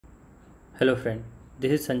Hello friend,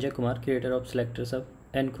 this is Sanjay Kumar, creator of Selectorshub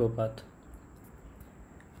and XPath.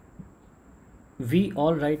 We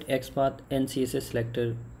all write XPath and CSS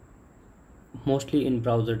Selector mostly in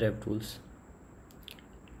browser DevTools,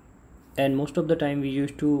 and most of the time we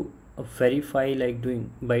used to verify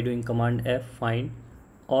by doing command F find,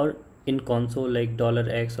 or in console like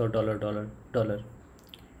 $x or $dollar.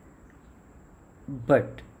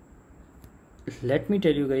 But let me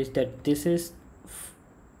tell you guys that this is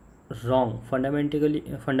wrong.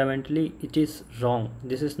 Fundamentally it is wrong.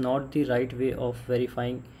 This is not the right way of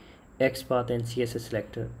verifying XPath and CSS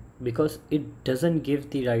Selector because it doesn't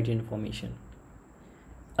give the right information.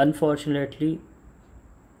 Unfortunately,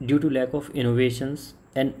 due to lack of innovations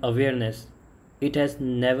and awareness, it has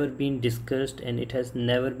never been discussed and it has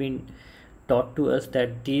never been taught to us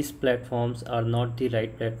that these platforms are not the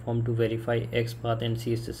right platform to verify XPath and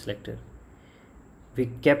CSS Selector. We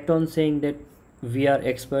kept on saying that we are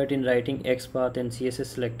expert in writing XPath and CSS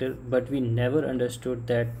Selector, but we never understood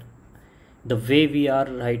that the way we are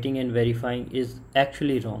writing and verifying is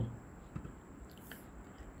actually wrong.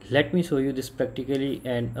 Let me show you this practically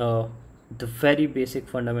and the very basic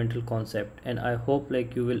fundamental concept, and I hope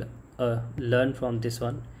you will learn from this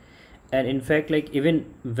one. And in fact,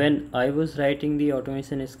 even when I was writing the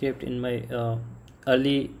automation script in my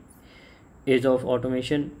early age of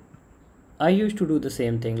automation, I used to do the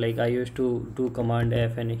same thing. I used to do command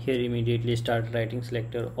F and here immediately start writing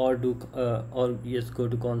selector, or just go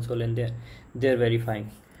to console and they're verifying.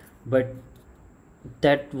 But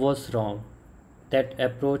that was wrong. That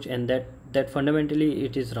approach and that fundamentally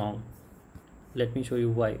it is wrong. Let me show you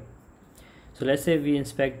why. So let's say we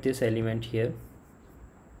inspect this element here,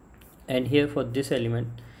 and here for this element,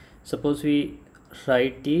 suppose we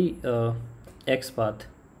write the XPath,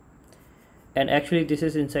 and actually this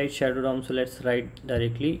is inside shadow DOM, so let's write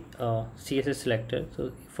directly CSS Selector.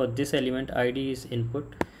 So for this element, ID is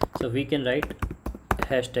input, so we can write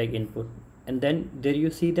 #input, and then there you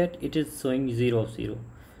see that it is showing 0 of 0,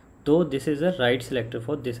 though this is a right selector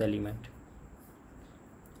for this element.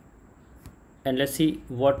 And let's see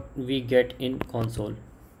what we get in console.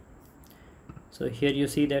 So here you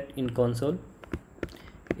see that in console,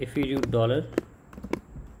 if we do dollar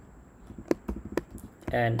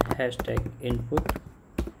and #input,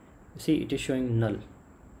 see it is showing null.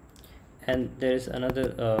 And there is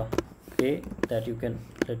another way that you can,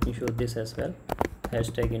 let me show this as well.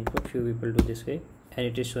 #input, few people do this way, and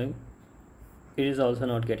it is showing, it is also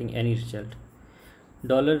not getting any result.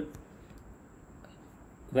 Dollar,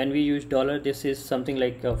 when we use dollar, this is something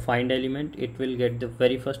like a find element. It will get the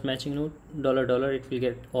very first matching node. Dollar, it will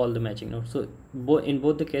get all the matching nodes. So in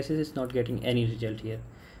both the cases it's not getting any result here,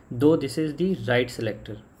 though this is the right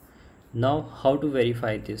selector. Now how to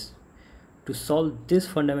verify this? To solve this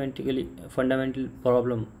fundamental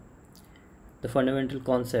problem, the fundamental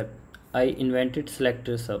concept, I invented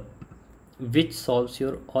Selectorshub, which solves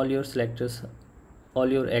all your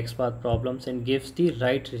XPath problems and gives the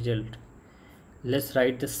right result. Let's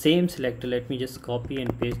write the same selector. Let me just copy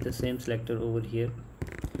and paste the same selector over here,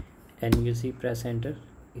 and you see, press enter.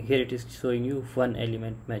 Here it is showing you one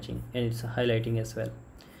element matching, and it's highlighting as well.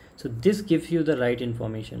 So this gives you the right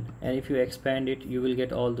information, and if you expand it, you will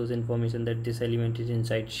get all those information that this element is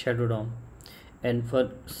inside shadow DOM. And for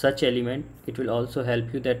such element, it will also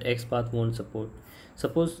help you that XPath won't support.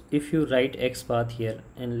 Suppose if you write XPath here,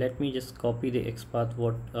 and let me just copy the XPath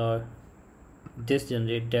what this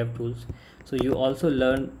generate DevTools. So you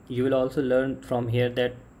will also learn from here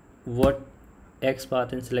that what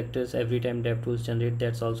XPath and selectors every time DevTools generate,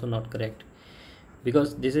 that's also not correct,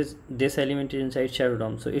 because this element is inside shadow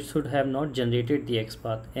DOM, so it should have not generated the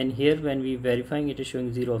XPath. And here when we verifying, it is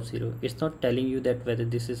showing 0 of 0. It's not telling you that whether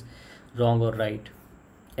this is wrong or right.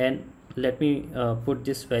 And let me put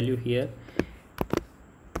this value here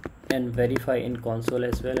and verify in console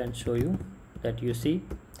as well, and show you that you see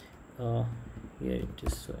here it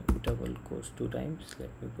is double quotes 2 times. Let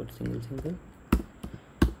me put single.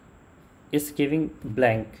 It's giving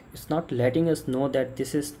blank. It's not letting us know that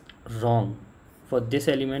this is wrong. For this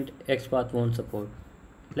element, XPath won't support.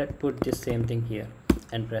 Let's put this same thing here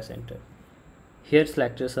and press enter. Here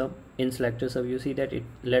Selectorshub, in Selectorshub you see that it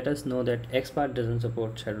let us know that XPath doesn't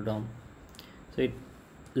support shadow DOM. So it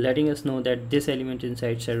letting us know that this element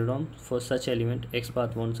inside shadow DOM, for such element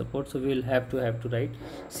XPath won't support. So we'll have to write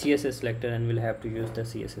CSS Selector, and we'll have to use the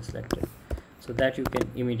CSS Selector, so that you can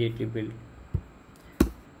immediately build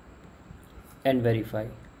and verify.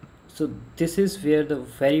 So this is where the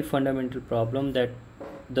very fundamental problem, that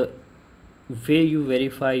the way you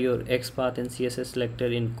verify your XPath and CSS Selector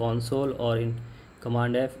in console or in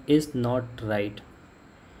command F is not right.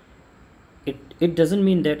 it doesn't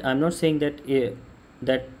mean that I'm not saying that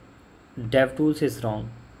that DevTools is wrong,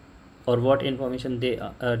 or what information they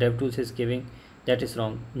DevTools is giving, that is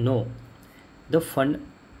wrong. No, the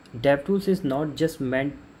DevTools is not just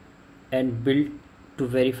meant and built to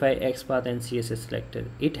verify XPath and CSS Selector.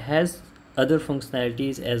 It has other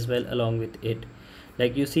functionalities as well along with it.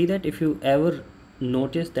 Like you see that if you ever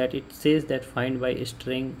notice that it says that find by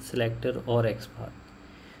string, selector or XPath.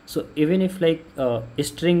 So even if like a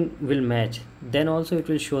string will match, then also it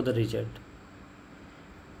will show the result.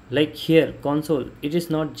 Like here console, it is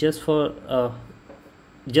not just for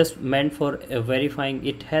just meant for verifying.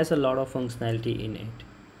 It has a lot of functionality in it,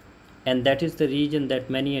 and that is the reason that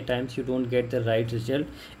many a times you don't get the right result.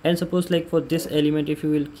 And suppose like for this element, if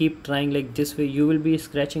you will keep trying like this way, you will be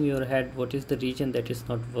scratching your head what is the region that is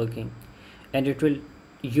not working, and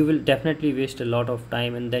you will definitely waste a lot of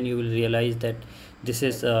time, and then you will realize that this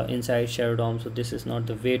is inside Shadow DOM, so this is not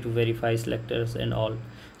the way to verify selectors and all.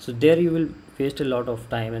 So there you will waste a lot of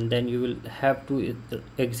time, and then you will have to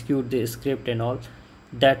execute the script and all.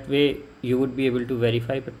 That way you would be able to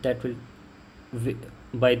verify, but that will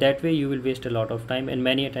by that way you will waste a lot of time, and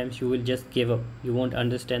many a times you will just give up. You won't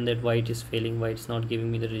understand that why it is failing, why it's not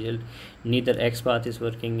giving me the result. Neither XPath is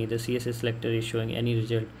working, neither CSS Selector is showing any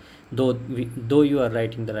result, though you are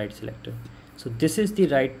writing the right selector. So this is the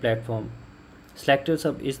right platform.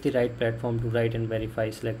 Selectorshub is the right platform to write and verify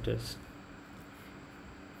selectors.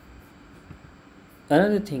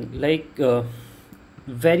 Another thing, like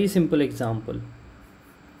very simple example,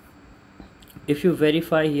 if you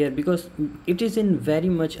verify here, because it is in very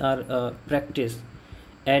much our practice,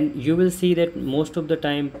 and you will see that most of the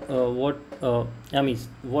time what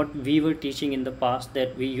we were teaching in the past,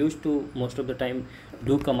 that we used to most of the time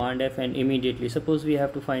do Command F, and immediately suppose we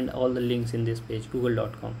have to find all the links in this page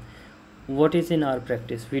google.com. What is in our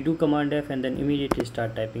practice? We do Command F and then immediately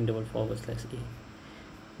start typing /a.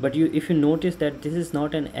 But if you notice that this is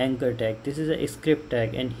not an anchor tag, this is a script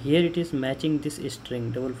tag, and here it is matching this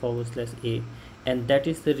string /a, and that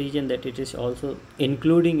is the reason that it is also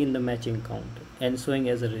including in the matching count and showing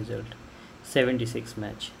as a result 76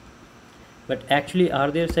 match. But actually, are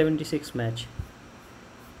there 76 match?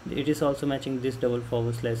 It is also matching this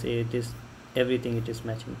 /a, this everything it is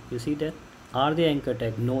matching. You see that? Are they anchor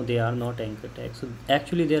tag? No, they are not anchor tag. So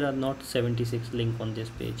actually there are not 76 link on this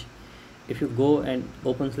page. If you go and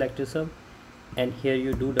open Selectorshub and here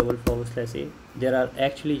you do /a, there are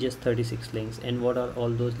actually just 36 links. And what are all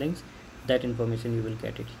those links? That information you will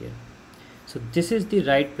get it here. So this is the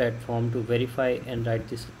right platform to verify and write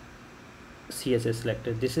this CSS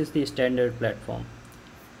Selector. This is the standard platform.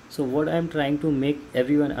 So what I am trying to make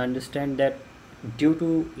everyone understand, that due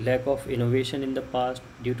to lack of innovation in the past,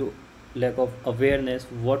 due to lack of awareness,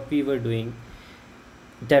 what we were doing,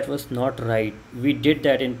 that was not right. We did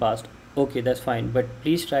that in past. Okay, that's fine, but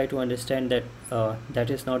please try to understand that that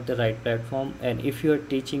is not the right platform. And if you are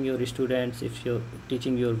teaching your students, if you're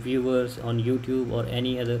teaching your viewers on YouTube or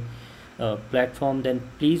any other platform, then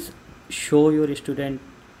please show your student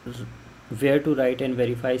where to write and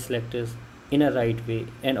verify selectors in a right way.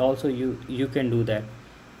 And also you can do that.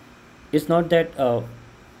 It's not that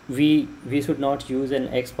we should not use an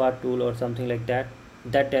XPath tool or something like that.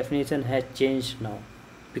 That definition has changed now,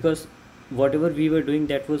 because whatever we were doing,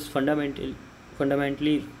 that was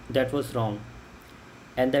fundamentally that was wrong,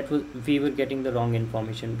 and that was we were getting the wrong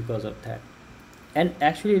information because of that. And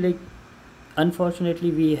actually, like,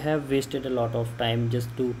 unfortunately we have wasted a lot of time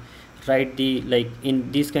just to write the, like,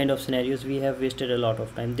 in these kind of scenarios we have wasted a lot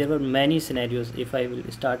of time. There were many scenarios. If I will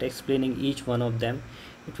start explaining each one of them,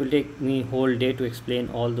 it will take me whole day to explain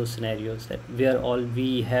all those scenarios, that where all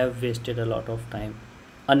we have wasted a lot of time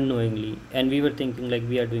unknowingly, and we were thinking like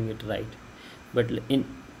we are doing it right. But in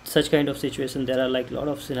such kind of situation, there are like a lot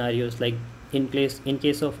of scenarios, like in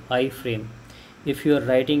case of iframe, if you are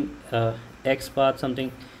writing XPath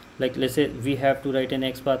something, like let's say we have to write an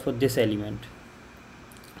XPath for this element,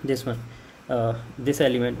 this one, this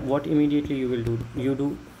element, what immediately you will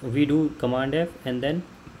do, we do Command F and then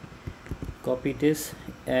copy this,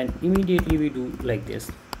 and immediately we do like this.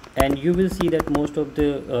 And you will see that most of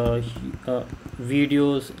the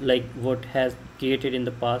videos, like what has created in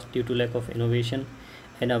the past, due to lack of innovation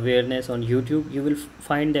and awareness on YouTube, you will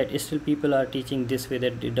find that still people are teaching this way,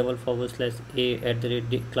 that /a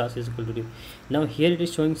 @ class is equal to div. Now here it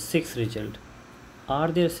is showing 6 result.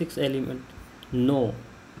 Are there 6 element? No.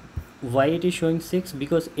 Why it is showing 6?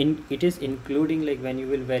 Because it is including, like when you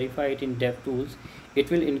will verify it in DevTools, it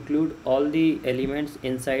will include all the elements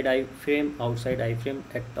inside iframe, outside iframe,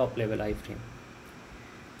 at top level iframe.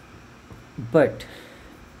 But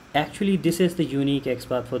actually this is the unique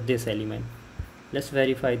XPath for this element. Let's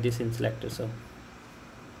verify this in selector. So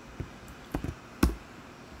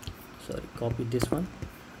sorry, copy this one.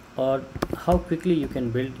 Or how quickly you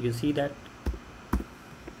can build, you see that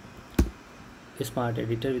smart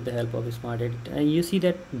editor, with the help of smart editor, and you see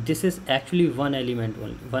that this is actually one element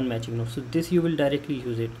only, one matching node, so this you will directly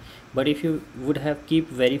use it. But if you would have keep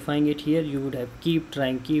verifying it here, you would have keep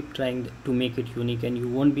trying to make it unique, and you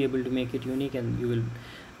won't be able to make it unique, and you will,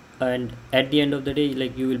 and at the end of the day,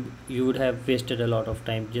 like you would have wasted a lot of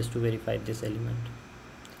time just to verify this element.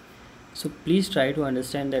 So please try to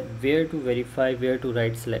understand that where to verify, where to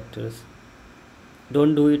write selectors.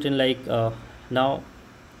 Don't do it in like now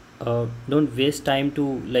don't waste time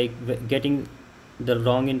to like getting the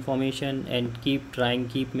wrong information, and keep trying,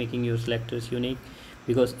 keep making your selectors unique,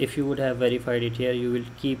 because if you would have verified it here, you will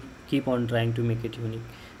keep on trying to make it unique,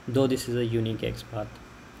 though this is a unique XPath.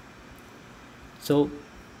 So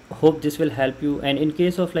hope this will help you. And in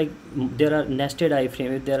case of like there are nested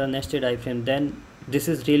iframe, if there are nested iframe, then this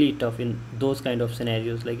is really tough in those kind of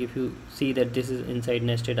scenarios. Like if you see that this is inside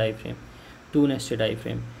nested iframe, two nested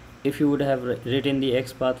iframe, if you would have written the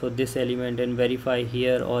XPath for this element and verify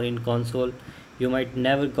here or in console, you will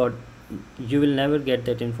never get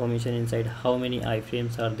that information inside how many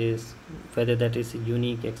iframes are this, whether that is a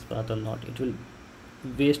unique XPath or not. It will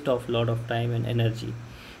waste of lot of time and energy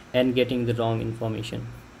and getting the wrong information.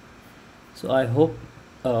 So I hope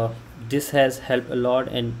this has helped a lot,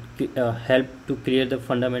 and helped to clear the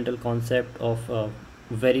fundamental concept of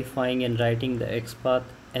verifying and writing the XPath,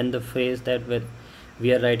 and the phrase that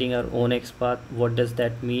we are writing our own XPath. What does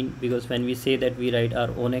that mean? Because when we say that we write our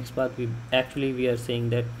own XPath, we are saying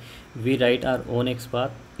that we write our own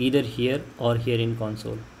XPath either here or here in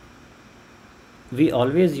console. We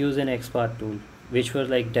always use an XPath tool, which was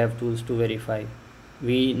like DevTools, to verify.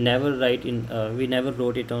 We never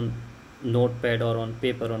wrote it on notepad or on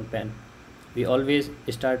paper, on pen. We always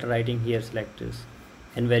start writing here selectors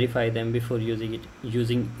and verify them before using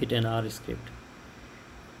it in our script.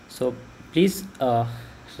 So please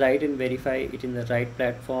write and verify it in the right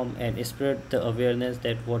platform, and spread the awareness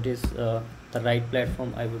that what is the right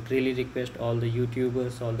platform. I would really request all the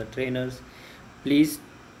YouTubers, all the trainers, please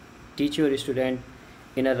teach your student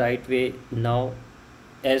in a right way now,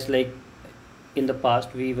 as like in the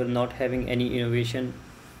past we were not having any innovation.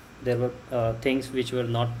 There were things which were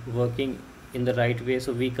not working in the right way,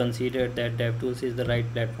 so we considered that DevTools is the right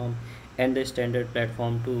platform and the standard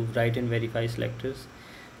platform to write and verify selectors.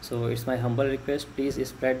 So it's my humble request, please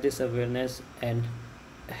spread this awareness and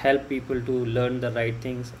help people to learn the right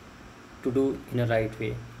things to do in a right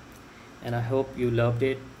way. And I hope you loved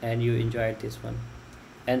it and you enjoyed this one.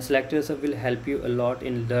 And Selectorshub will help you a lot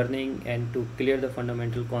in learning and to clear the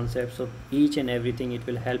fundamental concepts of each and everything. It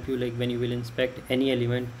will help you, like when you will inspect any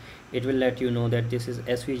element, it will let you know that this is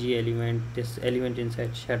SVG element, this element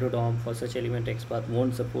inside Shadow DOM. For such element, XPath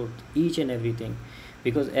won't support each and everything,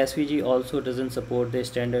 because SVG also doesn't support the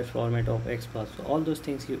standard format of XPath. So all those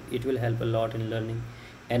things it will help a lot in learning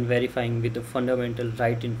and verifying with the fundamental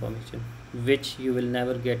right information, which you will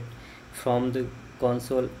never get from the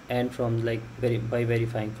console and from like by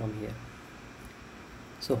verifying from here.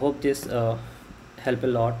 So hope this help a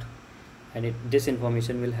lot, and this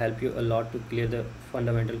information will help you a lot to clear the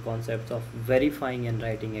fundamental concepts of verifying and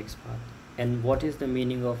writing XPath, and what is the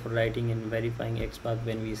meaning of writing and verifying XPath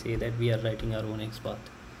when we say that we are writing our own XPath.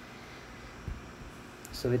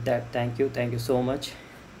 So with that, thank you so much,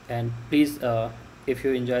 and please if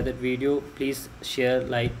you enjoy that video, please share,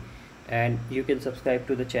 like, and you can subscribe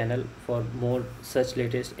to the channel for more such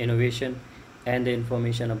latest innovation and the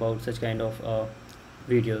information about such kind of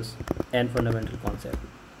videos and fundamental concept.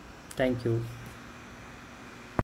 Thank you.